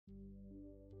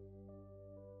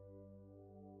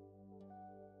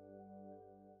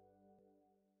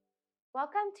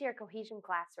Welcome to your Cohesion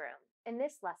Classroom. In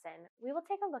this lesson, we will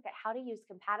take a look at how to use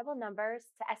compatible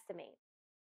numbers to estimate.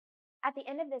 At the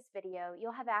end of this video,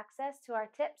 you'll have access to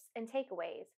our tips and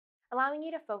takeaways, allowing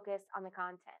you to focus on the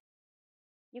content.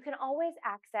 You can always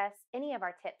access any of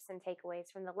our tips and takeaways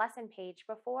from the lesson page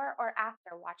before or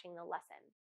after watching the lesson.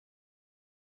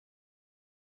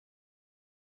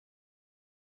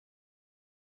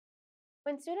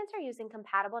 When students are using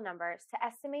compatible numbers to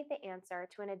estimate the answer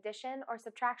to an addition or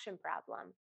subtraction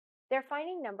problem, they're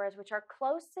finding numbers which are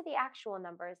close to the actual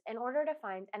numbers in order to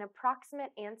find an approximate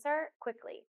answer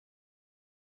quickly.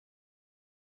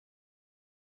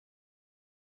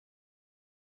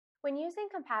 When using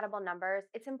compatible numbers,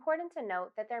 it's important to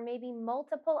note that there may be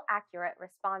multiple accurate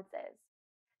responses.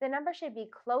 The number should be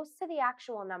close to the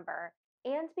actual number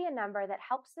and be a number that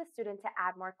helps the student to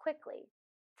add more quickly.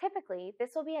 Typically,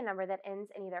 this will be a number that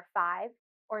ends in either 5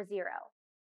 or 0.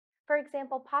 For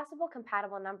example, possible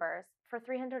compatible numbers for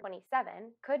 327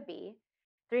 could be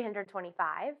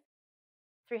 325,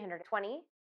 320,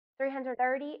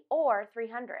 330, or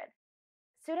 300.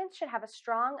 Students should have a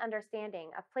strong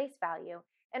understanding of place value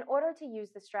in order to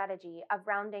use the strategy of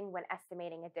rounding when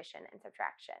estimating addition and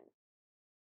subtraction.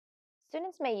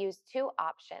 Students may use two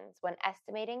options when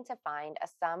estimating to find a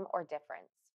sum or difference.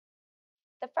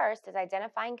 The first is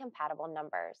identifying compatible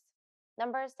numbers,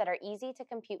 numbers that are easy to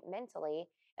compute mentally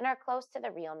and are close to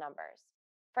the real numbers.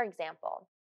 For example,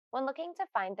 when looking to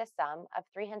find the sum of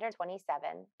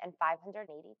 327 and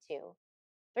 582,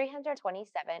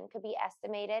 327 could be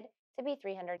estimated to be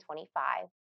 325,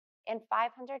 and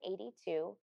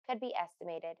 582 could be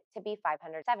estimated to be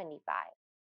 575.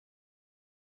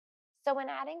 So when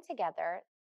adding together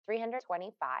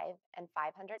 325 and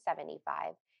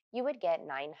 575, you would get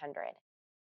 900.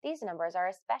 These numbers are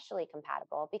especially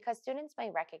compatible because students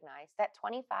may recognize that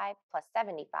 25 plus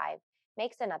 75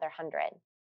 makes another 100.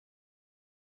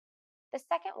 The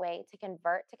second way to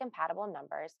convert to compatible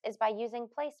numbers is by using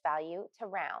place value to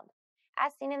round.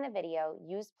 As seen in the video,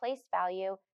 use place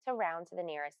value to round to the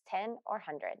nearest 10 or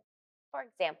 100. For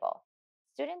example,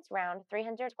 students round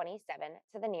 327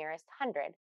 to the nearest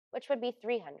 100, which would be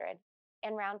 300,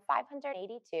 and round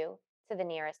 582 to the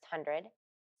nearest 100,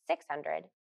 600,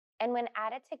 and when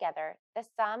added together, the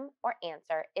sum or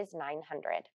answer is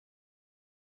 900.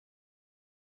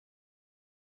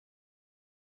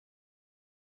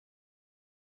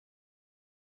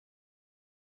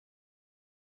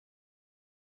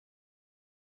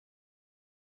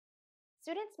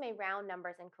 Students may round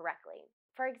numbers incorrectly.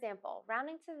 For example,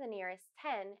 rounding to the nearest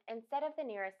 10 instead of the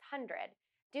nearest 100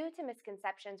 due to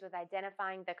misconceptions with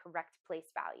identifying the correct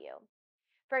place value.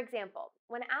 For example,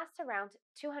 when asked to round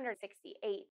 268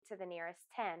 to the nearest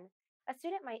 10, a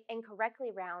student might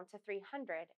incorrectly round to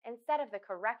 300 instead of the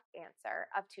correct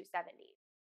answer of 270.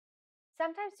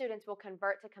 Sometimes students will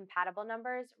convert to compatible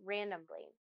numbers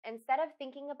randomly instead of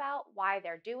thinking about why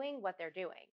they're doing what they're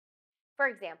doing. For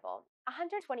example,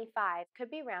 125 could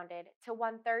be rounded to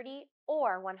 130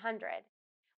 or 100.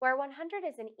 Where 100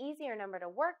 is an easier number to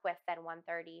work with than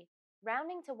 130,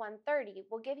 rounding to 130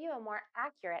 will give you a more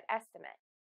accurate estimate.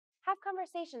 Have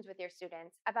conversations with your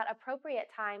students about appropriate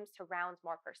times to round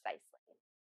more precisely.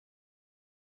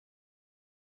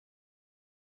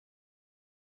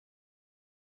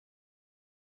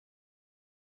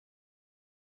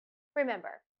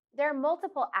 Remember, there are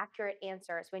multiple accurate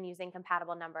answers when using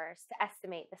compatible numbers to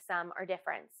estimate the sum or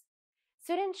difference.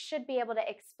 Students should be able to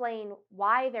explain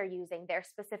why they're using their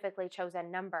specifically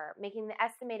chosen number, making the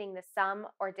estimating the sum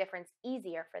or difference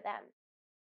easier for them.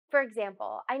 For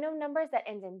example, I know numbers that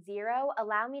end in 0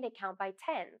 allow me to count by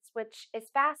tens, which is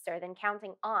faster than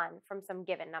counting on from some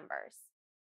given numbers.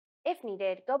 If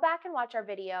needed, go back and watch our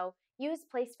video, Use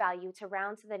place value to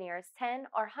round to the nearest 10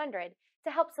 or 100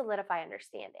 to help solidify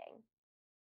understanding.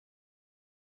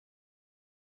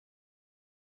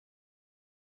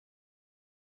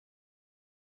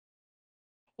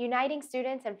 Uniting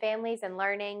students and families in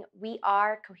learning, we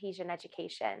are Cohesion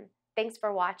Education. Thanks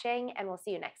for watching, and we'll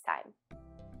see you next time.